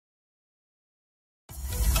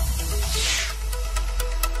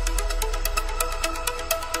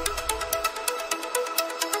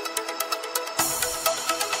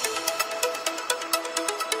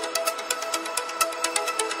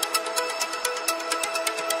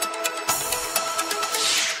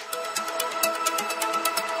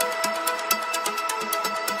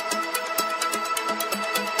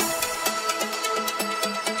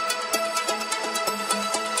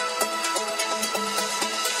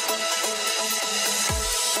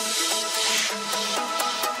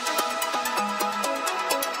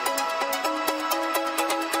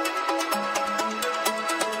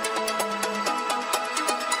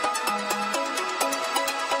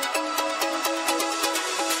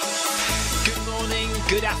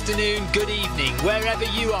good afternoon, good evening, wherever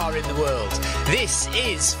you are in the world. This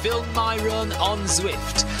is Film My Run on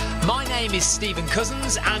Zwift. My name is Stephen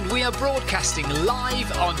Cousins and we are broadcasting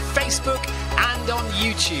live on Facebook and on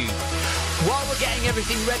YouTube. While we're getting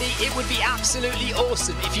everything ready, it would be absolutely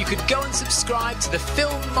awesome if you could go and subscribe to the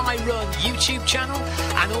Film My Run YouTube channel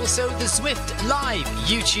and also the Zwift Live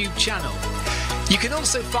YouTube channel. You can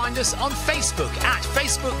also find us on Facebook at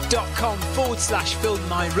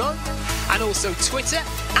facebook.com/filmmyrun and also Twitter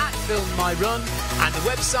at filmmyrun, and the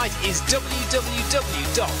website is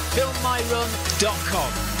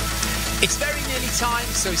www.filmmyrun.com. It's very nearly time,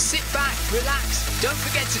 so sit back, relax, don't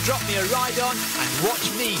forget to drop me a ride on and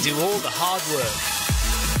watch me do all the hard work.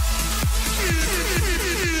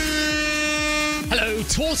 Hello,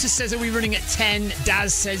 Tortoise says, are we running at 10?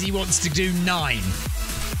 Daz says he wants to do 9.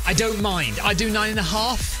 I don't mind. I do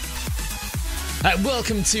 9.5.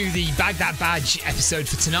 Welcome to the Bag That Badge episode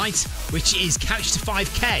for tonight, which is Couch to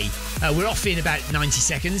 5K. We're off in about 90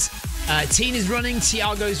 seconds. Tina's running,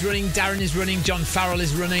 Tiago's running, Darren is running, John Farrell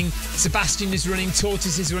is running, Sebastian is running,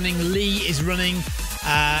 Tortoise is running, Lee is running.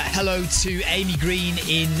 Hello to Amy Green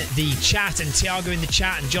in the chat, and Tiago in the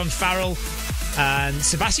chat, and John Farrell.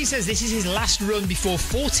 Sebastian says this is his last run before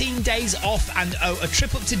 14 days off and a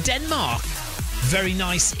trip up to Denmark. Very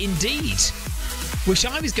nice indeed. Wish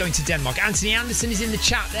I was going to Denmark. Anthony Anderson is in the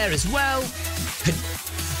chat there as well.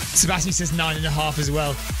 Sebastian says 9.5 as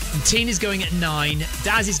well. And Tina's going at 9.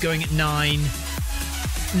 Daz is going at 9.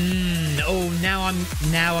 Now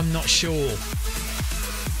I'm not sure.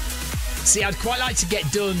 See, I'd quite like to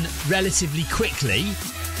get done relatively quickly,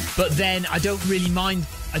 but then I don't mind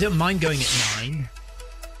going at 9.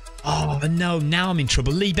 Oh no, now I'm in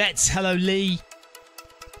trouble. Lee Betts, hello Lee.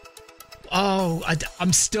 Oh,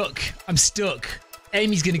 I'm stuck.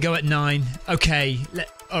 Amy's going to go at 9. Okay,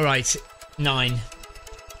 all right, 9.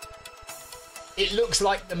 It looks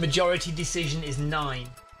like the majority decision is 9.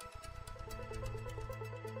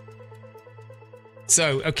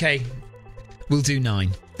 So, okay, we'll do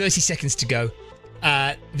 9. 30 seconds to go.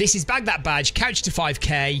 This is Bag That Badge, Couch to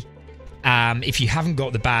 5K. If you haven't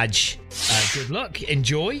got the badge, good luck,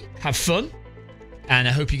 enjoy, have fun. And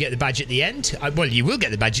I hope you get the badge at the end. Well, you will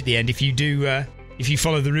get the badge at the end if you do, if you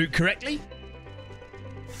follow the route correctly.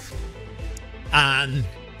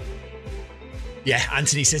 Yeah,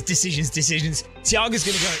 Anthony says decisions. Tiago's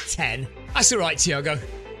going to go at 10. That's all right, Tiago.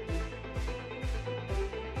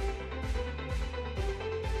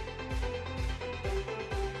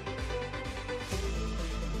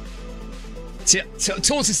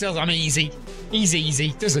 Tortoise says I'm easy.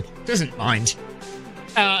 Easy. Doesn't mind.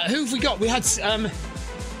 Who have we got? We had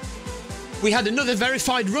another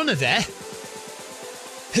verified runner there.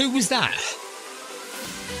 Who was that?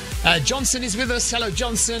 Johnson is with us. Hello,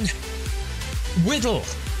 Johnson. Whittle.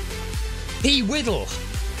 P. Whittle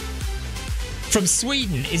from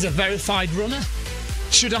Sweden is a verified runner.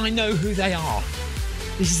 Should I know who they are?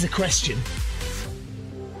 This is the question.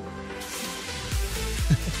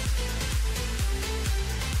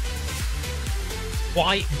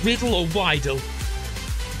 Why Whittle or Weidel?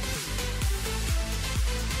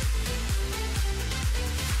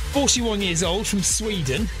 "41 years old from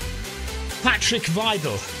Sweden, Patrick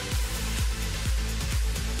Weidel.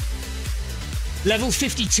 Level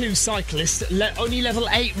 52 cyclist, only level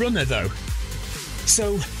 8 runner though.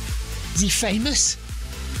 So, is he famous?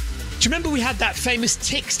 Do you remember we had that famous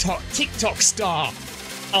TikTok star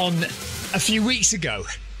on a few weeks ago?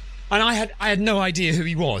 And I had no idea who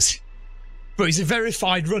he was. But he's a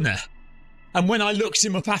verified runner. And when I looked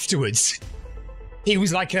him up afterwards, he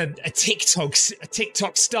was like a TikTok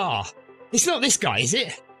star. It's not this guy, is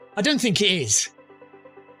it? I don't think it is.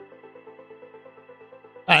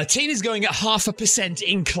 Tina's going at 0.5%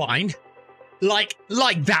 incline. Like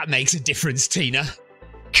that makes a difference, Tina.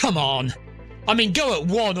 Come on. I mean, go at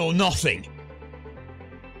 1 or nothing.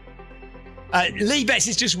 Lee Betts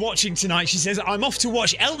is just watching tonight. She says, I'm off to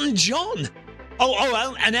watch Elton John.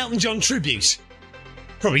 An Elton John tribute.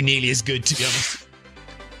 Probably nearly as good, to be honest.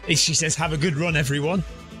 She says, have a good run, everyone.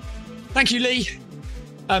 Thank you, Lee.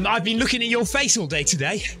 I've been looking at your face all day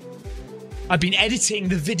today. I've been editing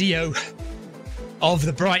the video of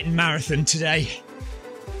the Brighton Marathon today.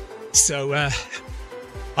 So, I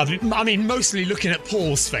mean, mostly looking at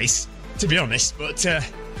Paul's face, to be honest. But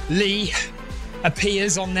Lee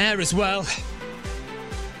appears on there as well,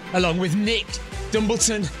 along with Nick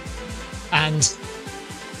Dumbleton and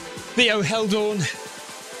Theo Heldorn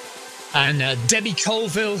and Debbie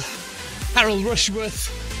Colville, Harold Rushworth,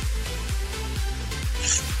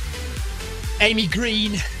 Amy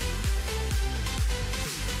Green.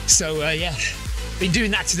 So, yeah, been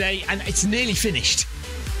doing that today and it's nearly finished.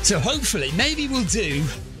 So hopefully, maybe we'll do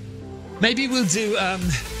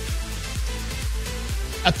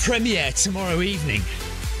a premiere tomorrow evening.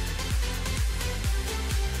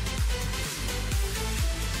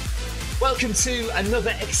 Welcome to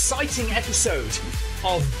another exciting episode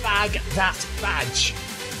of Bag That Badge.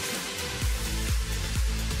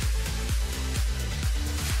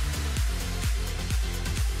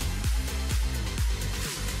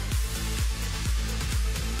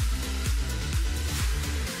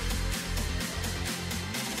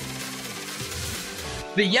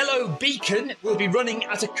 The yellow beacon will be running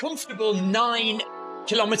at a comfortable 9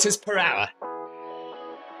 kilometers per hour.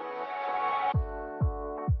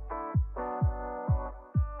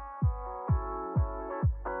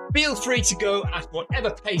 Feel free to go at whatever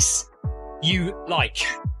pace you like.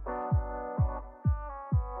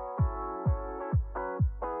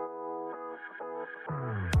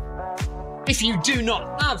 If you do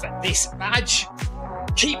not have this badge,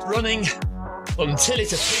 keep running until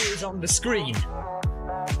it appears on the screen.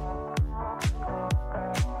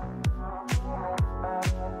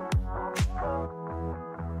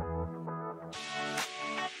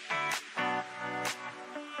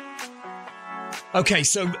 Okay,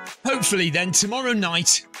 so hopefully then tomorrow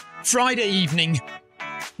night, Friday evening,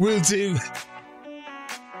 we'll do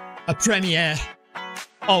a premiere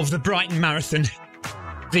of the Brighton Marathon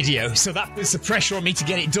video. So that puts the pressure on me to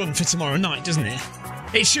get it done for tomorrow night, doesn't it?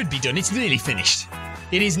 It should be done. It's nearly finished.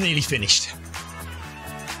 It is nearly finished.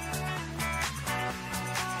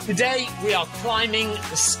 Today we are climbing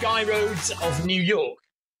the sky roads of New York.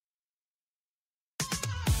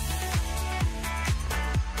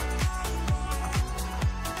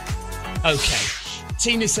 Okay,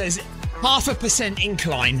 Tina says 0.5%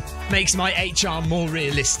 incline makes my HR more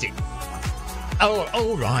realistic. Oh,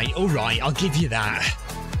 all right, I'll give you that.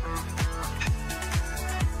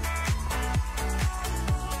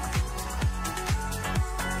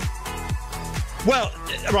 Well,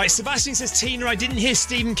 right, Sebastian says, Tina, I didn't hear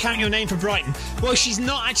Stephen count your name for Brighton. Well, she's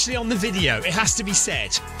not actually on the video, it has to be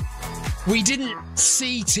said. We didn't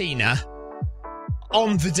see Tina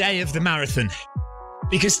on the day of the marathon.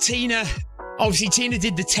 Because Tina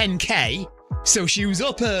did the 10K, so she was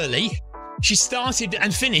up early. She started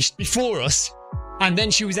and finished before us, and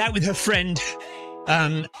then she was out with her friend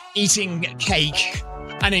eating cake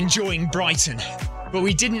and enjoying Brighton. But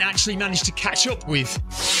we didn't actually manage to catch up with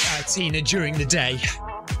Tina during the day.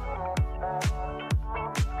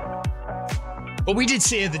 But we did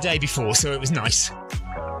see her the day before, so it was nice.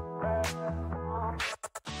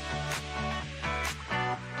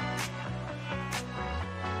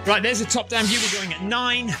 Right, there's a top-down view. We're going at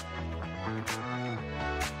 9.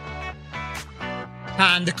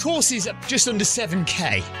 And the course is just under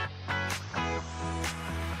 7k.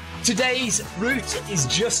 Today's route is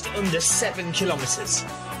just under 7 kilometres.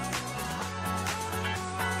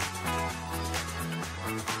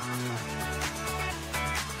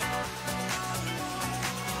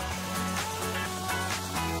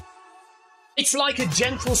 It's like a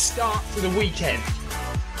gentle start to the weekend.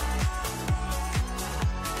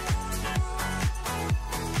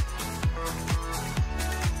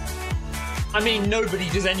 I mean, nobody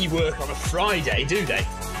does any work on a Friday, do they?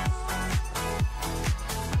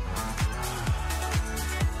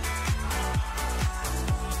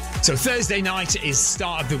 So Thursday night is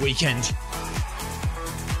start of the weekend.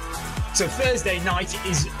 So Thursday night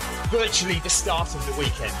is virtually the start of the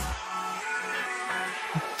weekend.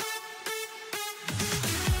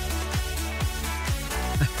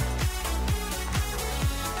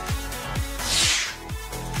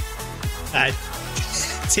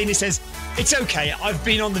 Tina says, it's okay, I've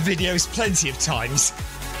been on the videos plenty of times.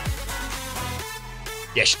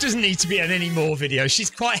 Yeah, she doesn't need to be on any more videos. She's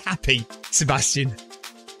quite happy, Sebastian.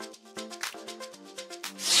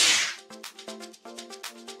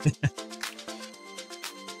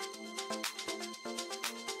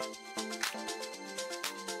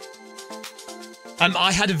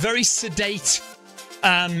 I had a very sedate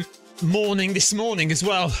morning this morning as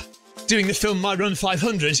well, doing the Film My Run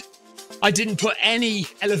 500. I didn't put any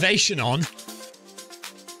elevation on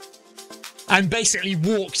and basically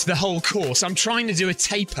walked the whole course. I'm trying to do a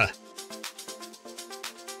taper.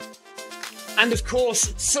 And of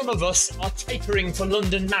course, some of us are tapering for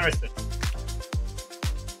London Marathon.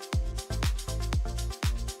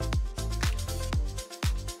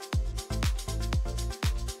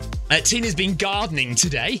 Tina's been gardening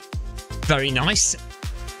today. Very nice.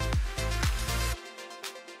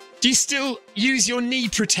 Do you still use your knee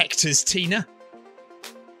protectors, Tina?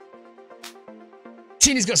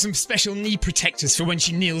 Tina's got some special knee protectors for when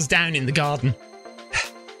she kneels down in the garden.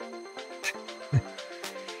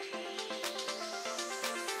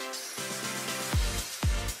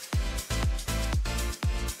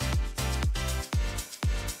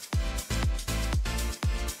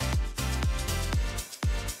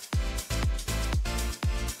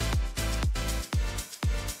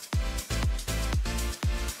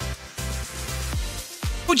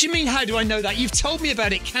 What do you mean, how do I know that? You've told me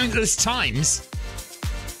about it countless times.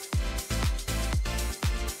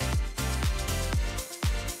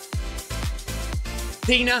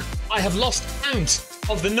 Tina, I have lost count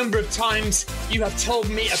of the number of times you have told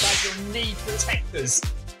me about your knee protectors.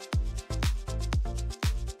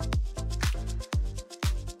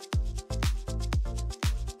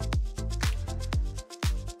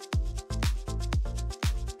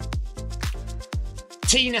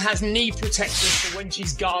 Tina has knee protectors for when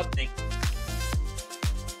she's gardening.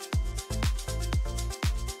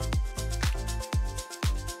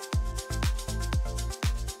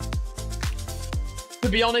 To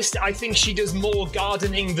be honest, I think she does more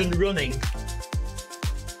gardening than running.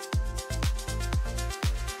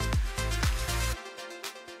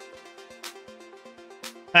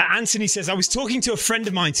 Anthony says, I was talking to a friend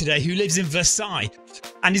of mine today who lives in Versailles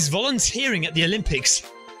and is volunteering at the Olympics.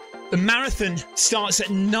 The marathon starts at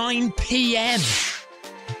 9 p.m.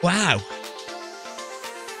 Wow.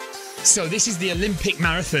 So this is the Olympic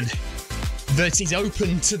marathon that is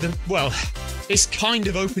open to the, well, it's kind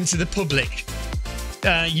of open to the public.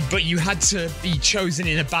 But you had to be chosen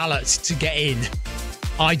in a ballot to get in.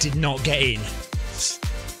 I did not get in.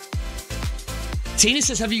 Tina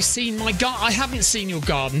says, have you seen my garden? I haven't seen your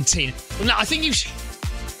garden, Tina. Well, no, I think you've...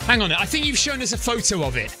 Hang on, I think you've shown us a photo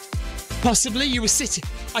of it. Possibly you were sitting...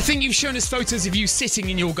 I think you've shown us photos of you sitting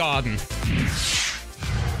in your garden.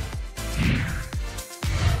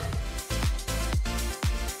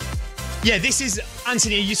 Yeah, this is...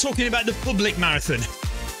 Anthony, you're talking about the public marathon.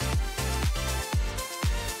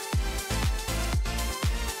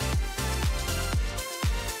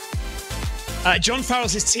 John Farrell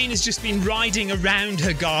says Tina's just been riding around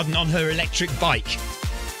her garden on her electric bike.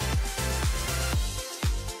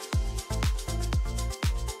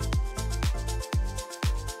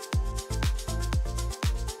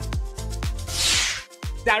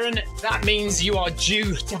 Darren, that means you are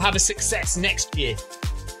due to have a success next year.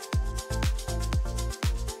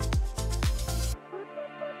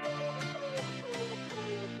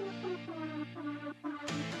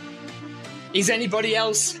 Is anybody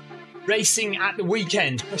else racing at the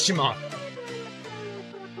weekend? Question mark.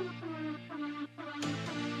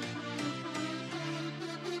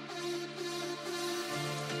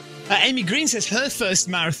 Amy Green says her first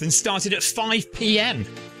marathon started at 5 p.m.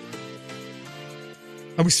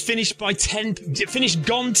 I was finished by 10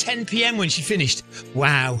 p.m. when she finished.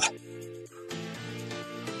 Wow.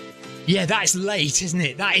 Yeah, that's late, isn't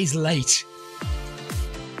it? That is late.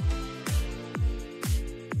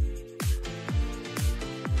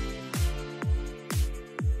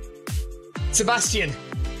 Sebastian,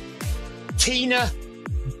 Tina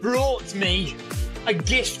brought me a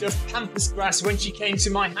gift of pampas grass when she came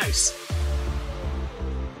to my house.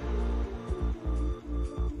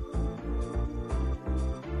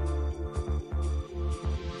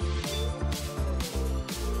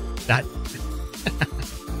 That...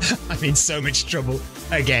 I'm in so much trouble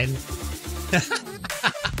again.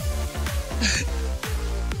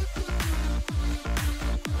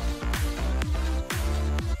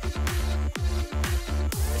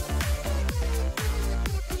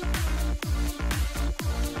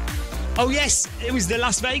 Oh yes, it was the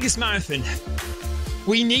Las Vegas Marathon.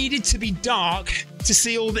 We needed to be dark to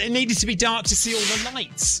see all the... It needed to be dark to see all the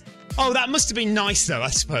lights. Oh, that must have been nice though, I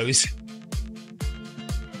suppose.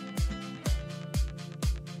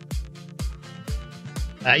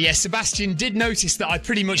 Yeah, Sebastian did notice that I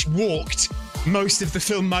pretty much walked most of the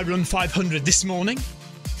Film My Run 500 this morning.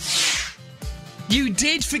 You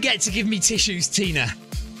did forget to give me tissues, Tina.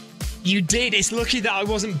 You did. It's lucky that I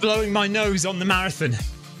wasn't blowing my nose on the marathon.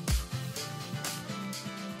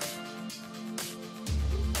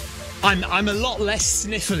 I'm a lot less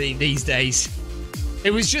sniffly these days.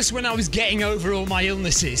 It was just when I was getting over all my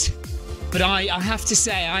illnesses. But I have to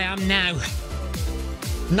say, I am now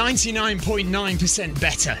 99.9%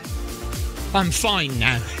 better. I'm fine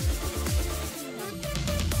now.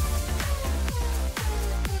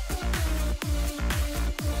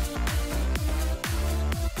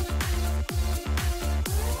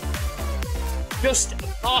 Just a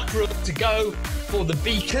park road to go for the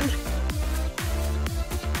beacon.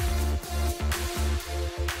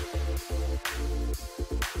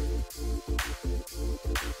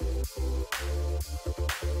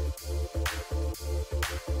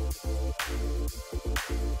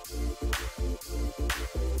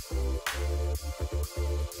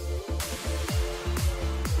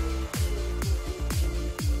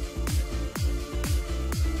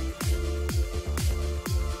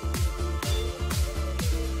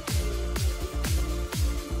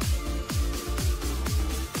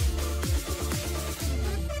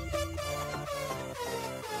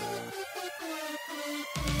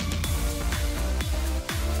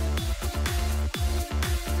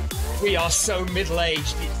 We are so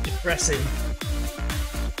middle-aged, it's depressing.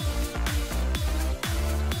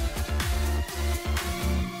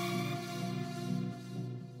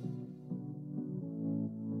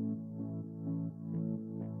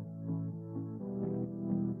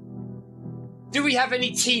 Do we have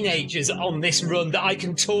any teenagers on this run that I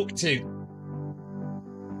can talk to?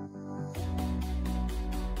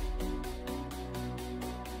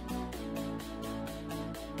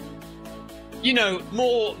 You know,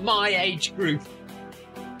 more my age group.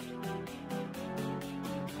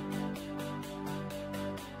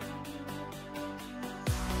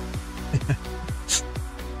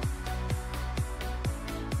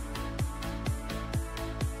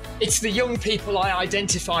 It's the young people I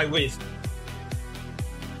identify with.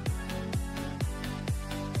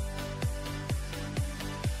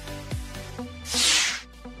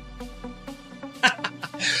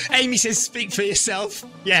 Amy says, "Speak for yourself."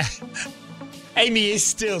 Yeah, Amy is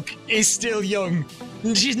still young.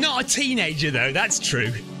 She's not a teenager though. That's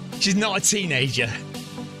true. She's not a teenager.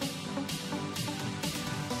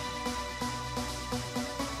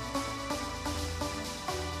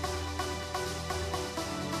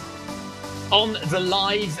 On the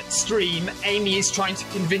live stream, Amy is trying to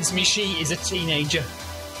convince me she is a teenager.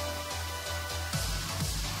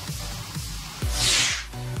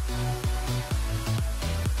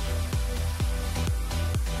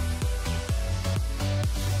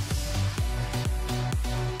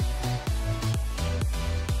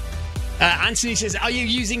 Anthony says, "Are you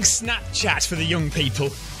using Snapchat for the young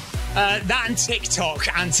people?" That and TikTok,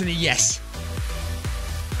 Anthony, yes.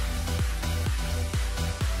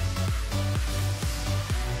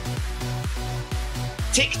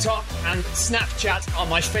 TikTok and Snapchat are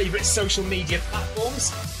my favourite social media platforms.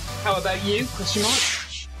 How about you? Question mark.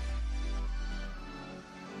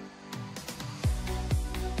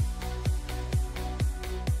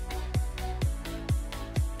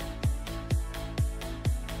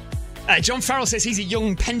 John Farrell says he's a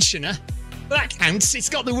young pensioner. Well, that counts. It's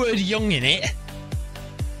got the word young in it.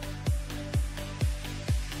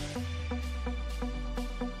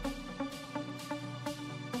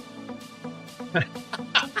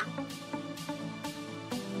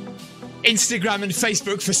 Instagram and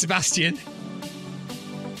Facebook for Sebastian.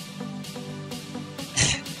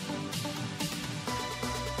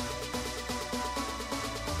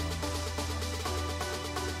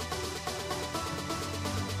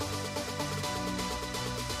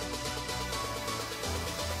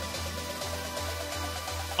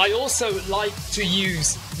 I also like to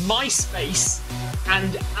use MySpace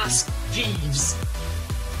and Ask Jeeves.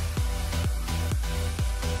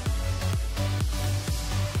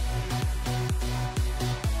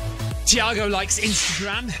 Tiago likes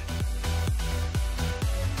Instagram.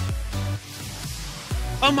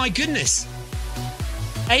 Oh my goodness.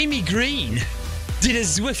 Amy Green did a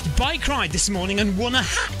Zwift bike ride this morning and won a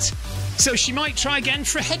hat. So she might try again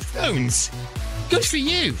for headphones. Good for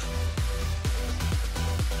you.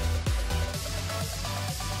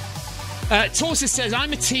 Torsa says,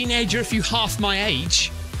 "I'm a teenager if you half my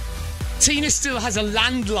age." Tina still has a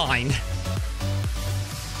landline.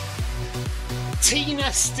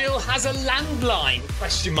 Tina still has a landline?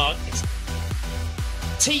 Question mark.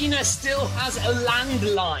 Tina still has a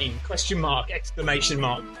landline? Question mark. Exclamation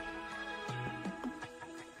mark.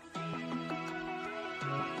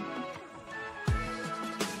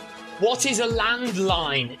 What is a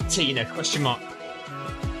landline, Tina? Question mark.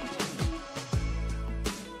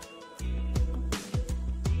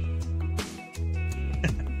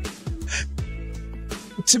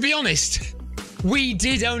 To be honest, we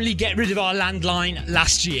did only get rid of our landline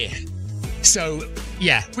last year. So,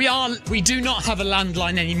 yeah, we do not have a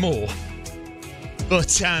landline anymore.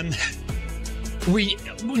 But,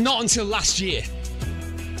 not until last year.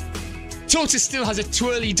 Tortoise still has a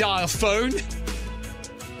twirly dial phone.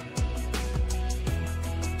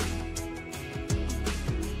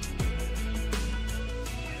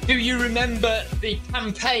 Do you remember the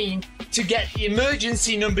campaign to get the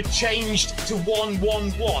emergency number changed to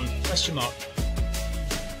 111? Question mark.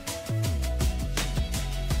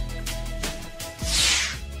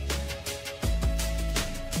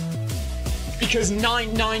 Because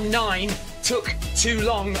 999 took too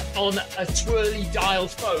long on a twirly dial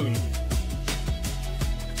phone.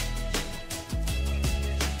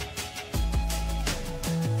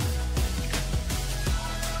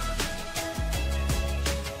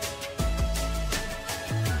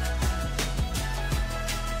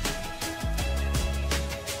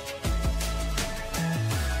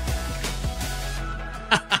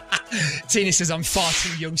 Tina says, "I'm far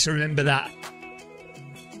too young to remember that."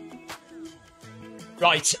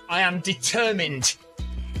 Right, I am determined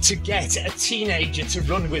to get a teenager to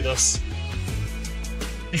run with us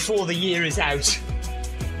before the year is out.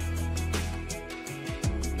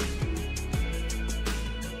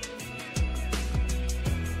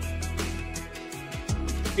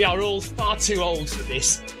 We are all far too old for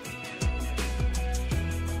this.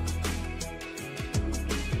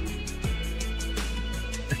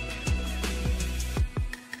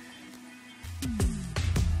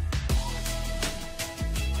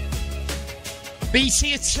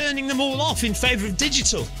 BT are turning them all off in favour of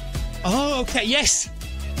digital. Oh, okay, yes.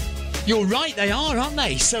 You're right, they are, aren't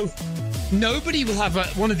they? So nobody will have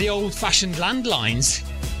one of the old-fashioned landlines.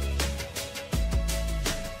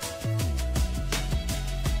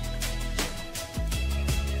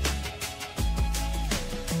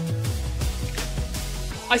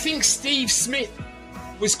 I think Steve Smith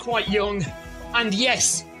was quite young. And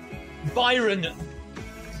yes, Byron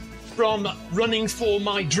from Running for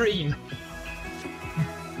My Dream.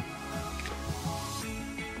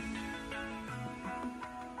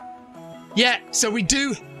 Yeah, so we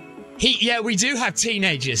do have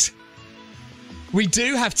teenagers. We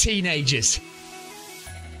do have teenagers.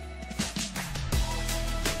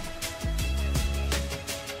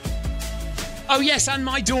 Oh yes, and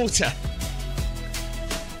my daughter.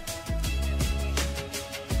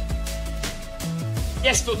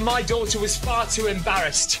 Yes, but my daughter was far too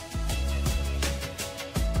embarrassed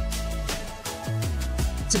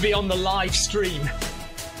to be on the live stream.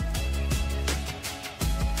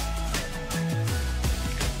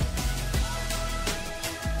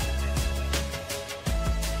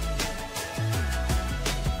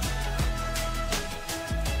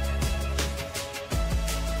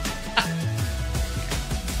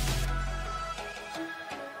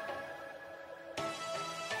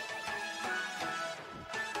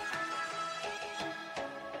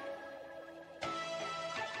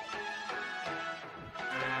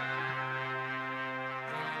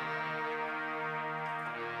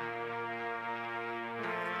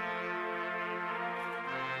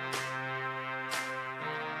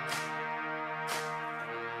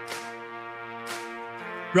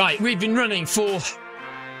 Right, we've been running for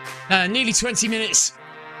nearly 20 minutes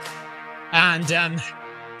and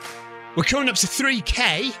we're coming up to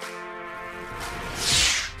 3k.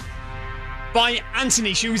 By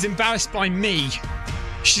Anthony, she was embarrassed by me.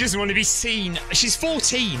 She doesn't want to be seen. She's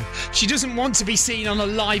 14. She doesn't want to be seen on a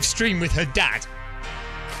live stream with her dad.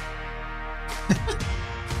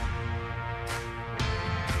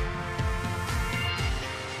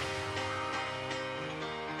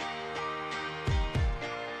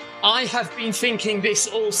 I have been thinking this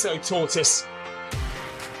also, Tortoise.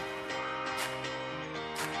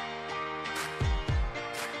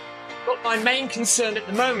 But my main concern at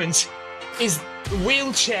the moment is the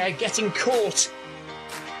wheelchair getting caught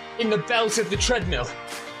in the belt of the treadmill.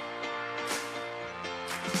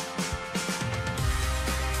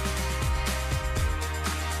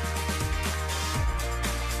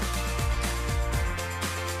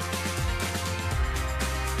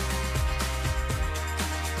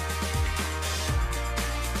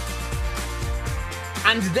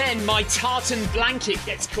 And then my tartan blanket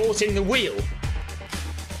gets caught in the wheel.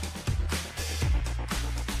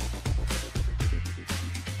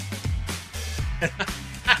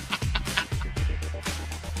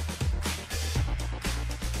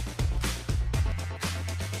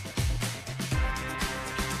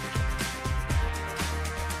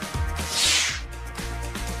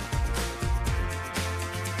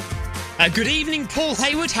 Good evening, Paul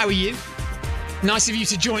Hayward. How are you? Nice of you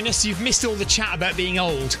to join us. You've missed all the chat about being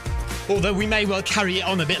old. Although we may well carry it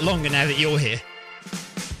on a bit longer now that you're here.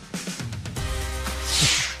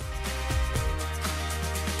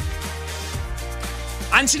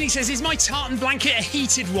 Anthony says, is my tartan blanket a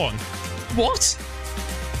heated one? What?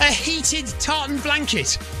 A heated tartan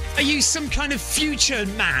blanket? Are you some kind of future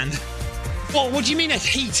man? What do you mean a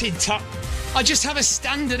heated tartan? I just have a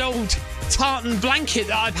standard old tartan blanket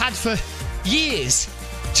that I've had for years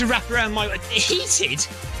to wrap around my... Heated?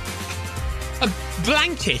 A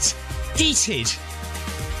blanket? Heated?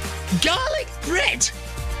 Garlic bread?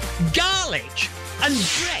 Garlic and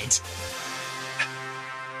bread?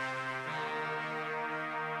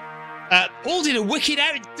 Paul did a wicked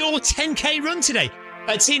outdoor 10k run today.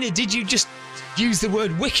 Tina, did you just use the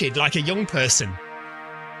word wicked like a young person?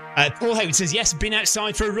 Paul Howard says, yes, been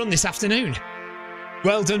outside for a run this afternoon.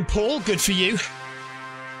 Well done, Paul. Good for you.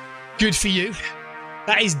 Good for you.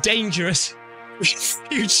 That is dangerous.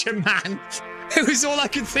 Future man. It was all I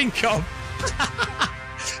could think of.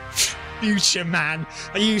 Future man.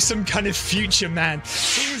 Are you some kind of future man?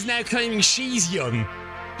 Tina's now claiming she's young.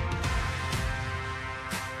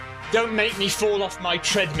 Don't make me fall off my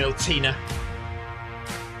treadmill, Tina.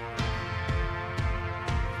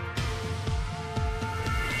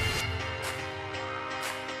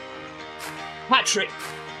 Patrick,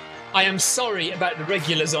 I am sorry about the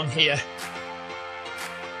regulars on here.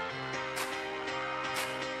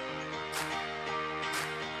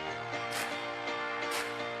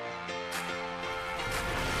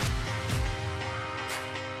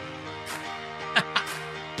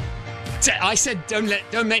 I said,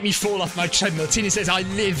 don't make me fall off my treadmill. Tina says, I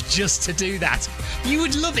live just to do that. You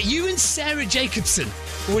would love it. You and Sarah Jacobson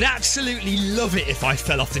would absolutely love it if I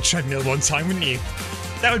fell off the treadmill one time, wouldn't you?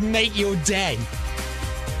 That would make your day.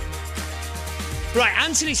 Right,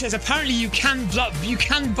 Anthony says, apparently you can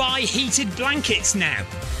buy heated blankets now.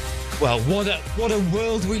 Well, what a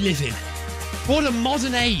world we live in. What a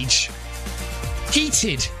modern age.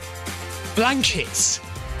 Heated blankets.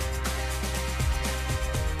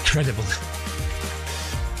 Incredible.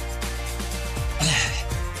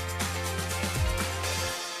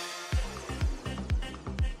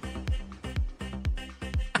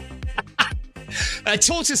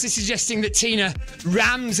 Tortoise is suggesting that Tina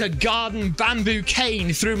rams a garden bamboo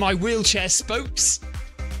cane through my wheelchair spokes.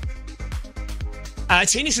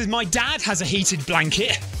 Tina says, my dad has a heated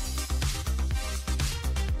blanket.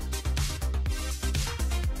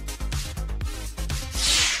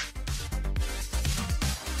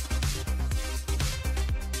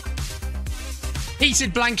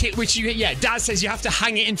 Heated blanket, which Dad says you have to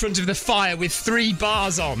hang it in front of the fire with 3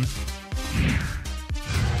 bars on.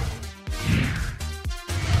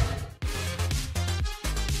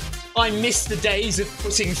 I miss the days of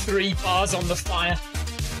putting 3 bars on the fire.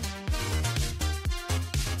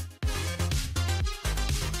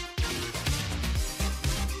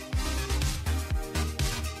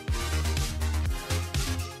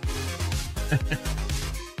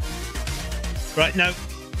 Right, no.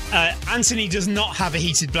 Anthony does not have a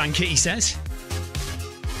heated blanket, he says.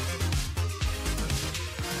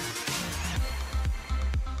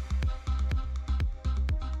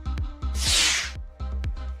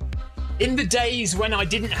 In the days when I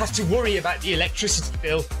didn't have to worry about the electricity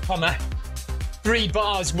bill, 3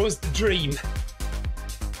 bars was the dream.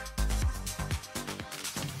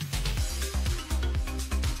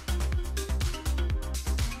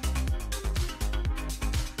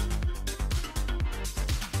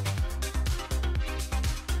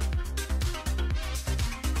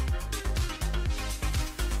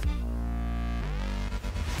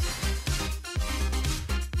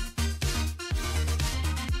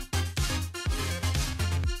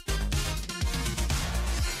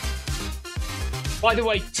 By the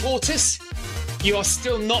way, Tortoise, you are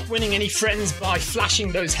still not winning any friends by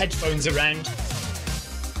flashing those headphones around.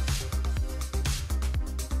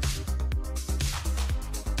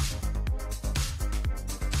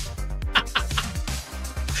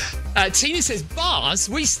 Tina says, bars?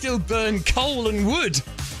 We still burn coal and wood.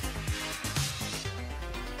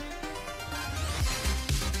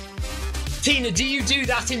 Tina, do you do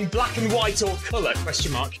that in black and white or colour?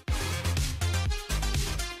 Question mark.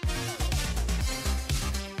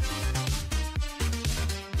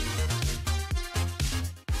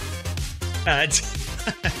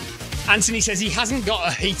 Anthony says he hasn't got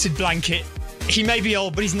a heated blanket. He may be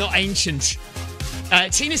old, but he's not ancient.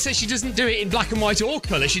 Tina says she doesn't do it in black and white or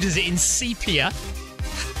colour. She does it in sepia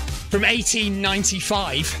from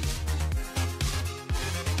 1895.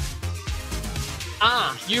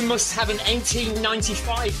 Ah, you must have an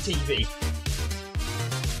 1895 TV.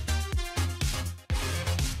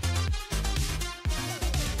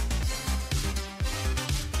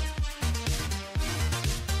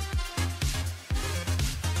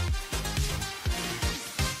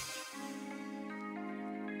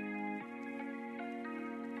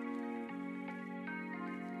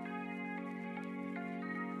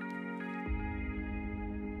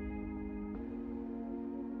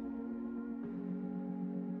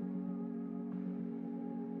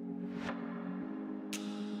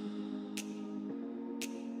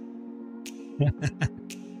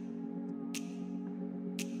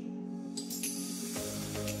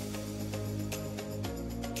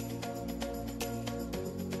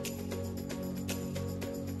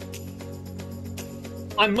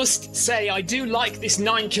 I must say, I do like this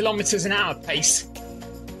 9 kilometres an hour pace.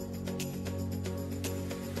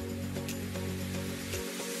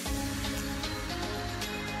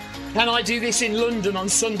 Can I do this in London on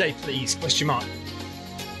Sunday, please? Question mark.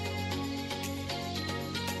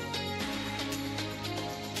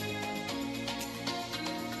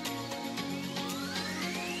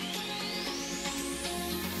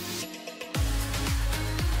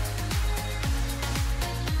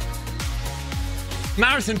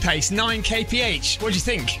 Marathon pace, 9 kph. What do you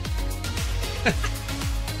think?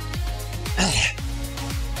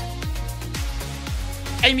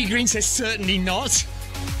 Amy Green says certainly not.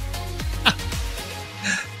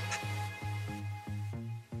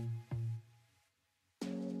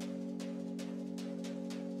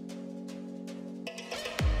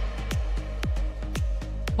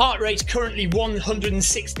 Heart rate currently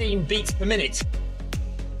 116 beats per minute.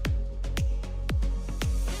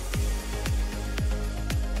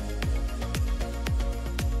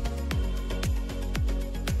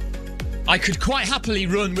 I could quite happily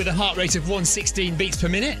run with a heart rate of 116 beats per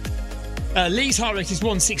minute. Lee's heart rate is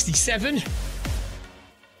 167.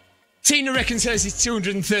 Tina reckons hers is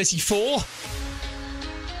 234.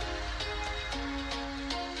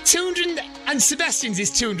 And Sebastian's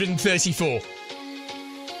is 234.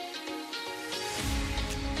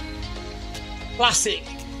 Classic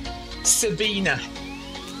Sabina.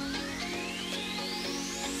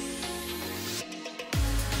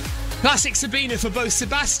 Classic Sabina for both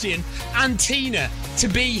Sebastian and Tina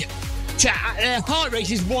their heart rate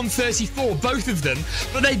is 134, both of them,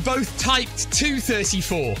 but they both typed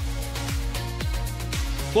 234.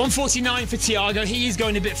 149 for Tiago, he is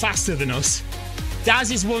going a bit faster than us. Daz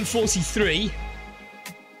is 143.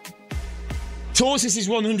 Tortoise is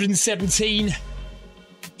 117.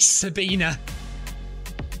 Sabina.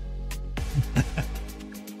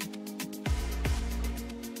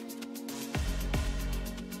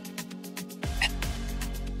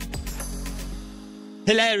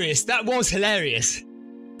 Hilarious. That was hilarious.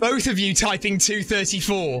 Both of you typing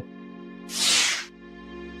 234.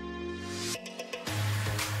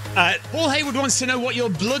 Paul Hayward wants to know what your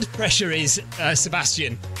blood pressure is,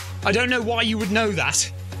 Sebastian. I don't know why you would know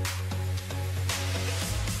that.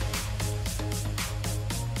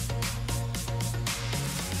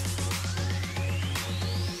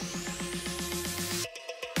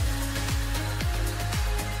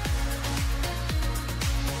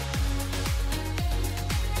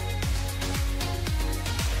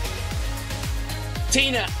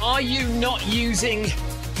 Tina, are you not using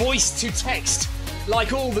voice to text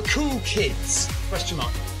like all the cool kids? Question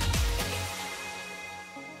mark.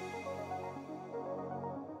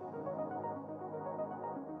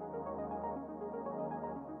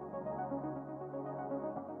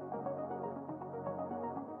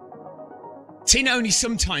 Tina only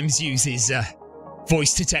sometimes uses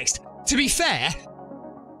voice to text. To be fair,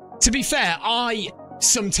 I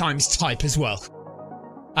sometimes type as well.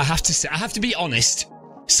 I have to be honest.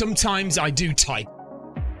 Sometimes I do type.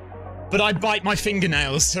 But I bite my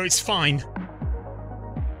fingernails, so it's fine.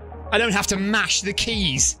 I don't have to mash the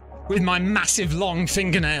keys with my massive long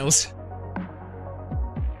fingernails.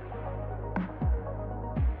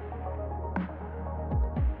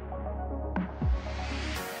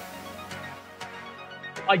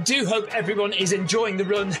 I do hope everyone is enjoying the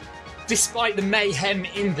run, despite the mayhem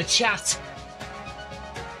in the chat.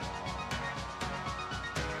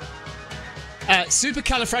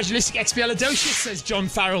 Supercalifragilisticexpialidocious, says John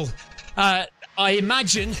Farrell. I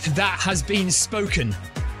imagine that has been spoken.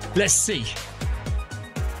 Let's see.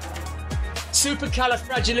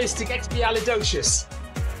 Supercalifragilisticexpialidocious.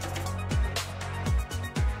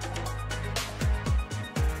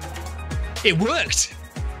 It worked.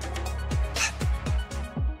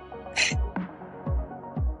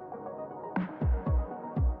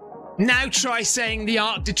 Now try saying the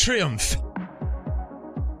Arc de Triomphe.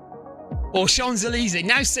 Or Champs-Élysées.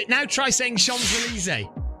 Now try saying Champs-Élysées.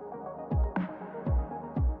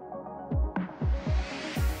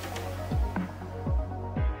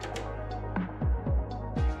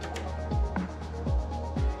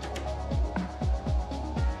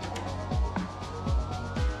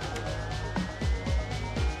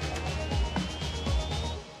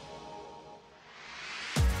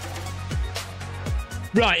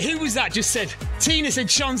 Right, who was that just said? Tina said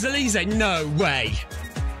Champs-Élysées. No way.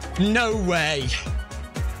 No way.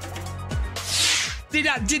 Did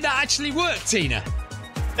that actually work, Tina?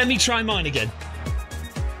 Let me try mine again.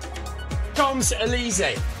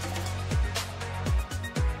 Champs-Élysées.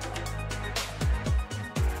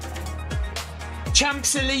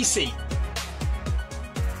 Champs-Élysées.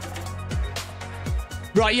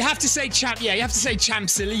 Right, you have to say you have to say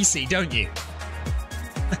Champs-Élysées, don't you?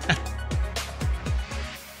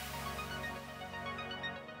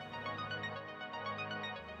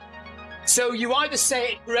 So you either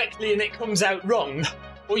say it correctly and it comes out wrong,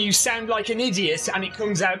 or you sound like an idiot and it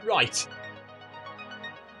comes out right.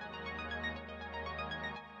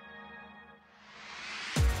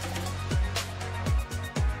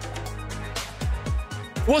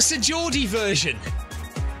 What's the Geordie version?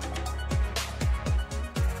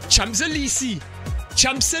 Champs-Élysées.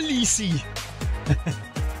 Chamsalisi.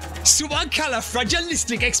 Suban kala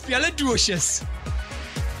fragilistic expialidocious.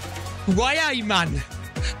 Why I man?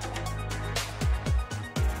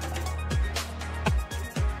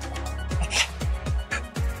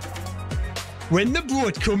 When the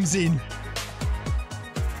boat comes in.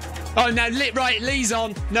 Oh, now, right, Lee's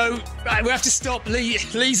on. No, right, we have to stop.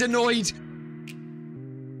 Lee's annoyed.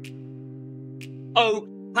 Oh,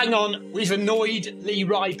 hang on. We've annoyed Lee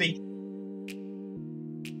Ryby.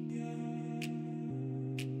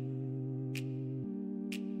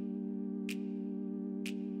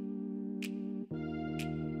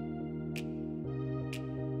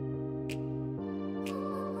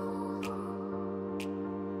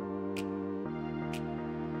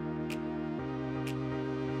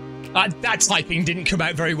 That typing didn't come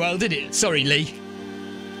out very well, did it? Sorry, Lee.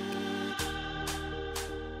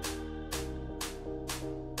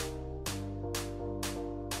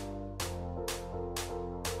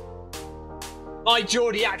 My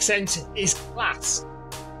Geordie accent is class.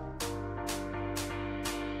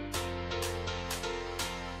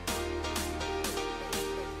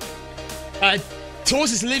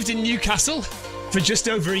 Tortoise lived in Newcastle for just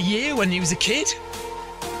over a year when he was a kid.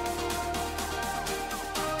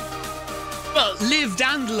 Well, lived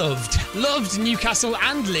and loved. Loved Newcastle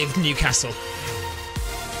and lived Newcastle.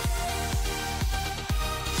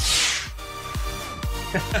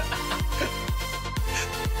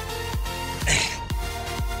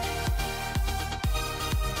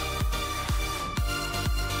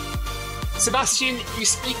 Sebastian, you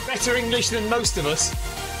speak better English than most of us.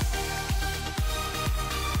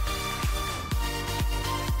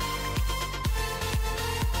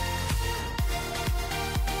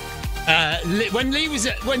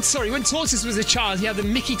 When Tortoise was a child, he had the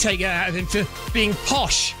Mickey taken out of him for being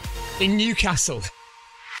posh in Newcastle.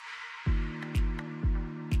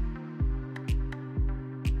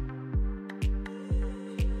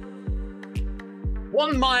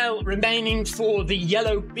 One mile remaining for the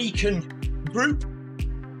Yellow Beacon group.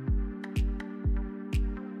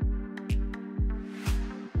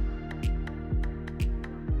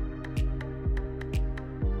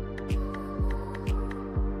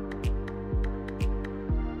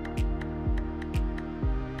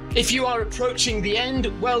 If you are approaching the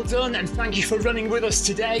end, well done and thank you for running with us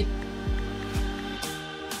today.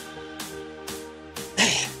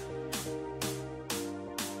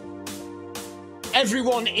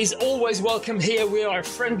 Everyone is always welcome here. We are a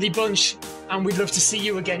friendly bunch and we'd love to see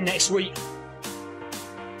you again next week.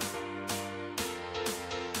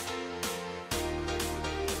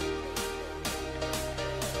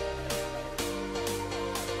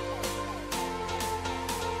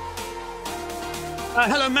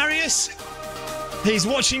 Hello, Marius. He's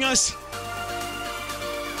watching us.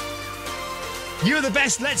 You're the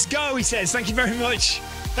best. Let's go, he says. Thank you very much.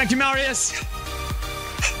 Thank you, Marius.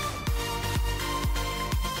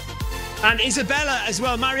 And Isabella as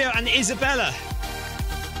well. Mario and Isabella.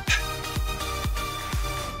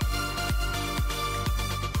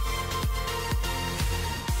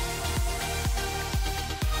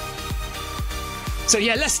 So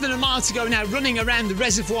yeah, less than a mile to go now, running around the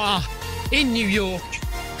reservoir in New York.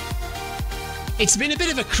 It's been a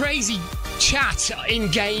bit of a crazy chat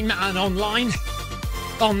in-game and online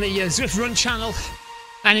on the Zwift Run channel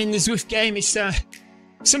and in the Zwift game. It's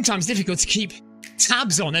sometimes difficult to keep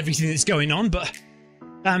tabs on everything that's going on, but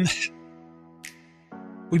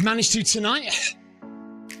we've managed to tonight.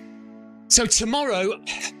 So tomorrow,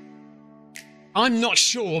 I'm not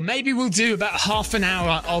sure. Maybe we'll do about half an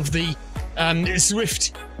hour of the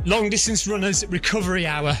Zwift Long Distance Runners Recovery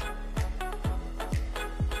Hour.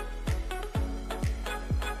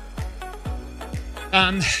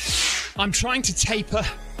 I'm trying to taper,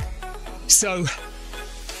 so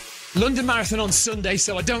London Marathon on Sunday,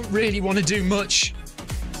 so I don't really want to do much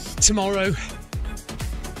tomorrow.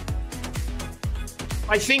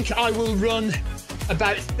 I think I will run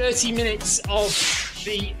about 30 minutes of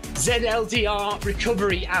the ZLDR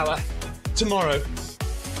Recovery Hour tomorrow.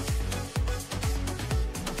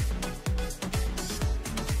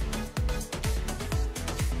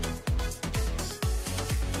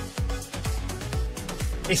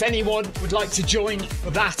 If anyone would like to join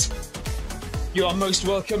for that, you are most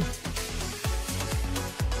welcome.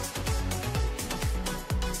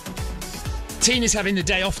 Tina's having the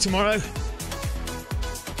day off tomorrow.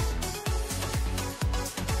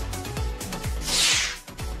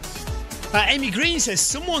 Amy Green says,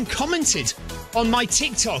 someone commented on my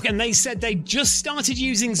TikTok and they said they just started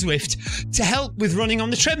using Zwift to help with running on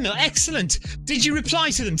the treadmill. Excellent. Did you reply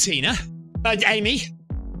to them, Tina? Amy?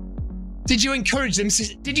 Did you encourage them?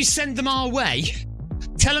 Did you send them our way?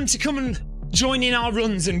 Tell them to come and join in our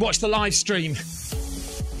runs and watch the live stream.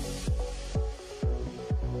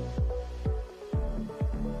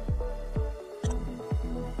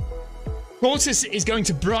 Portis is going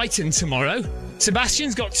to Brighton tomorrow.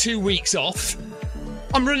 Sebastian's got 2 weeks off.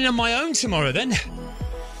 I'm running on my own tomorrow then.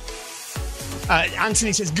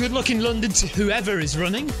 Anthony says, good luck in London to whoever is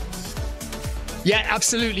running. Yeah,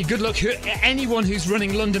 absolutely. Good luck. Anyone who's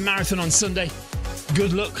running London Marathon on Sunday,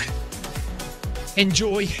 good luck.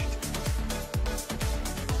 Enjoy.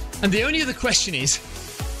 And the only other question is,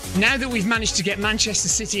 now that we've managed to get Manchester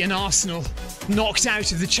City and Arsenal knocked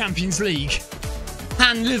out of the Champions League,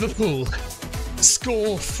 can Liverpool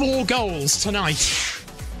score 4 goals tonight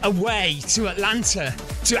away to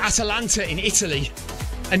Atalanta in Italy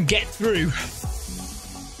and get through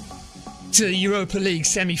to the Europa League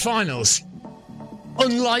semi-finals?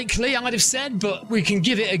 Unlikely, I'd have said, but we can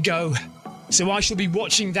give it a go. So I shall be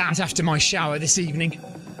watching that after my shower this evening.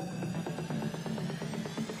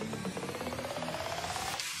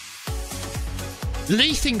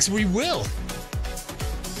 Lee thinks we will.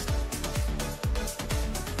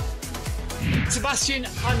 Sebastian,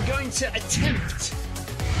 I'm going to attempt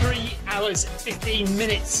 3 hours 15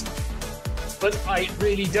 minutes, but I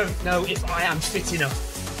really don't know if I am fit enough.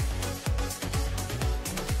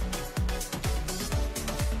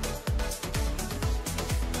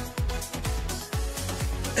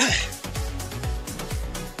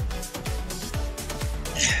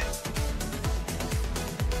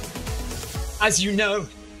 As you know,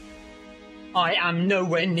 I am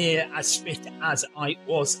nowhere near as fit as I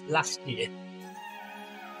was last year.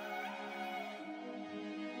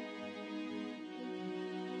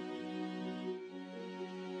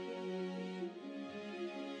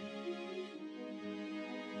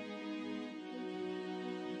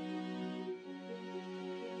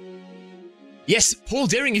 Yes, Paul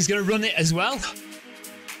Deering is going to run it as well.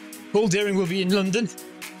 Paul Deering will be in London.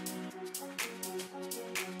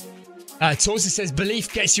 Torsa says,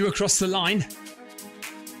 belief gets you across the line.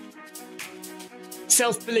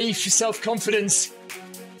 Self-belief, self-confidence,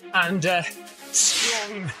 and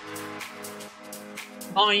strong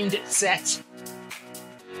mindset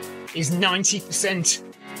is 90%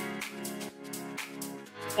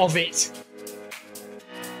 of it.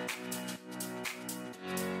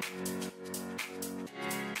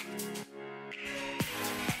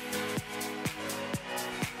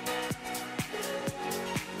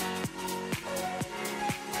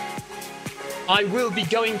 I will be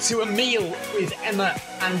going to a meal with Emma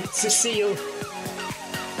and Cecile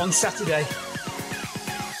on Saturday.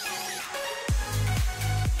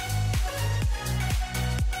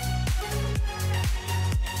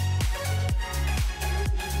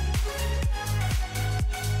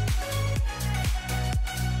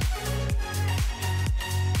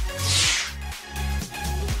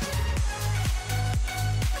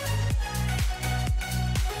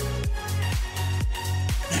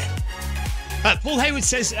 Paul Hayward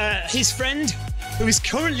says his friend, who is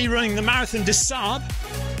currently running the Marathon des Sables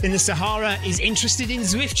in the Sahara, is interested in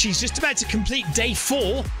Zwift. She's just about to complete day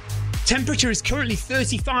 4. Temperature is currently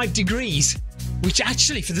 35 degrees, which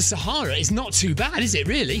actually for the Sahara is not too bad, is it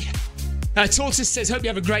really? Tortoise says, hope you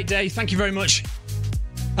have a great day. Thank you very much.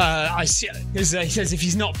 He says if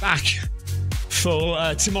he's not back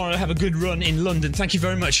for tomorrow, have a good run in London. Thank you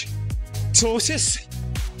very much. Tortoise.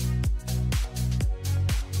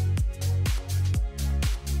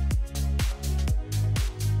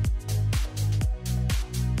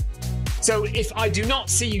 So if I do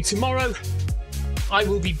not see you tomorrow, I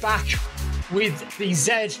will be back with the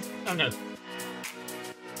Z. Oh no.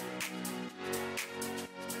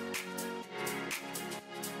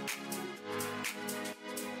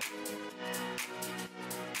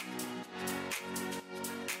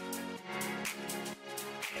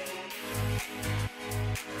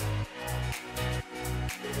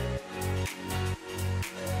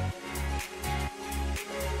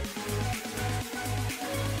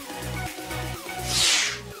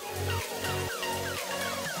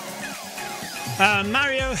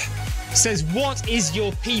 Mario says, what is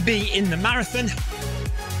your PB in the marathon?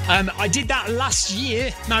 I did that last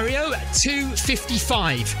year, Mario,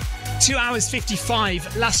 2:55. 2 hours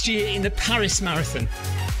 55 last year in the Paris Marathon.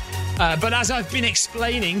 But as I've been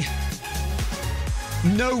explaining,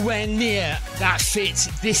 nowhere near that fit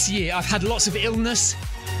this year. I've had lots of illness,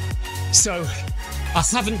 so I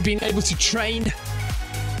haven't been able to train.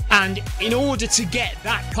 And in order to get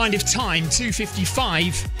that kind of time,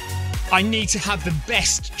 2:55, I need to have the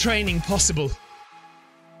best training possible.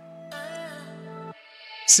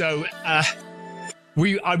 So, I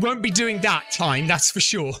won't be doing that time, that's for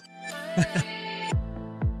sure.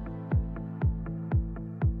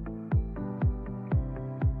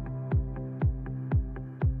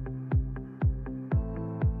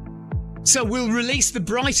 So we'll release the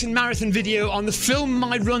Brighton Marathon video on the Film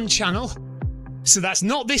My Run channel. So that's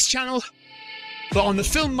not this channel, but on the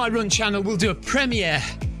Film My Run channel, we'll do a premiere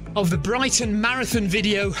of the Brighton Marathon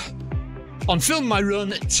video on Film My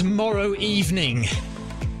Run tomorrow evening.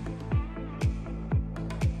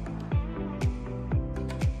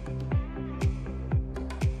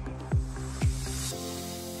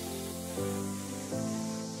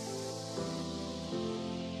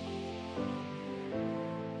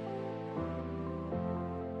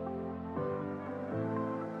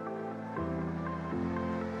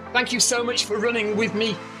 Thank you so much for running with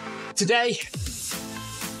me today.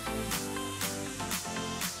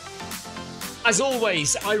 As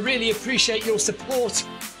always, I really appreciate your support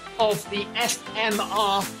of the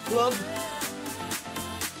FMR Club.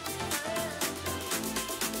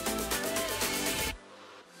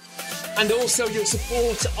 And also your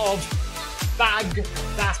support of Bag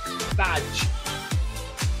That Badge.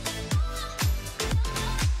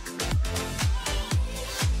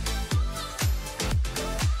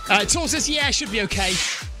 Tortoise, yeah, should be okay.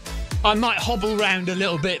 I might hobble round a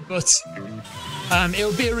little bit, but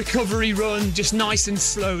it'll be a recovery run, just nice and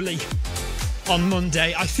slowly on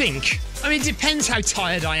Monday, I think. I mean, it depends how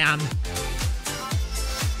tired I am.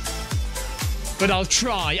 But I'll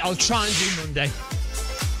try and do Monday.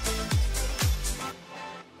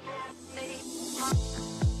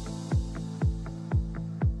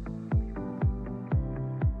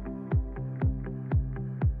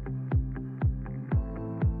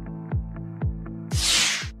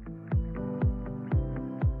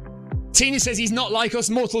 Tina says he's not like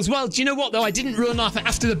us mortals. Well, do you know what, though? I didn't run off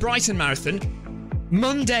after the Brighton Marathon.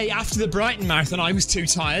 Monday after the Brighton Marathon, I was too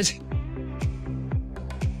tired.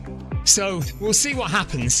 So, we'll see what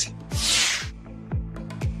happens.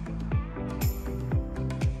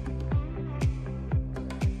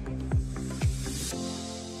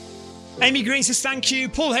 Amy Green says thank you.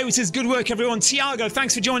 Paul Hayward says good work, everyone. Tiago,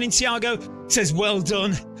 thanks for joining. Tiago says well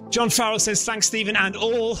done. John Farrell says thanks, Stephen and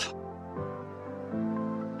all.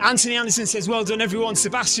 Anthony Anderson says, well done, everyone.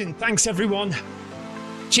 Sebastian, thanks, everyone.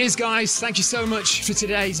 Cheers, guys. Thank you so much for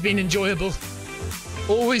today. It's been enjoyable.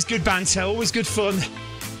 Always good banter, always good fun.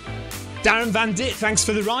 Darren Van Dit, thanks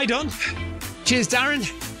for the ride on. Cheers, Darren.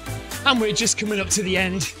 And we're just coming up to the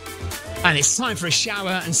end. And it's time for a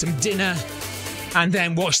shower and some dinner. And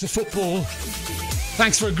then watch the football.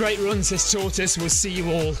 Thanks for a great run, says Tortoise. We'll see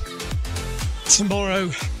you all tomorrow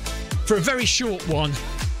for a very short one.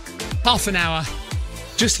 Half an hour.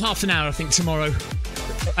 Just half an hour, I think, tomorrow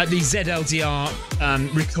at the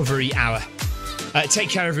ZLDR recovery hour. Take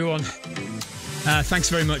care, everyone. Thanks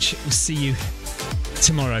very much. We'll see you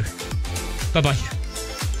tomorrow. Bye-bye.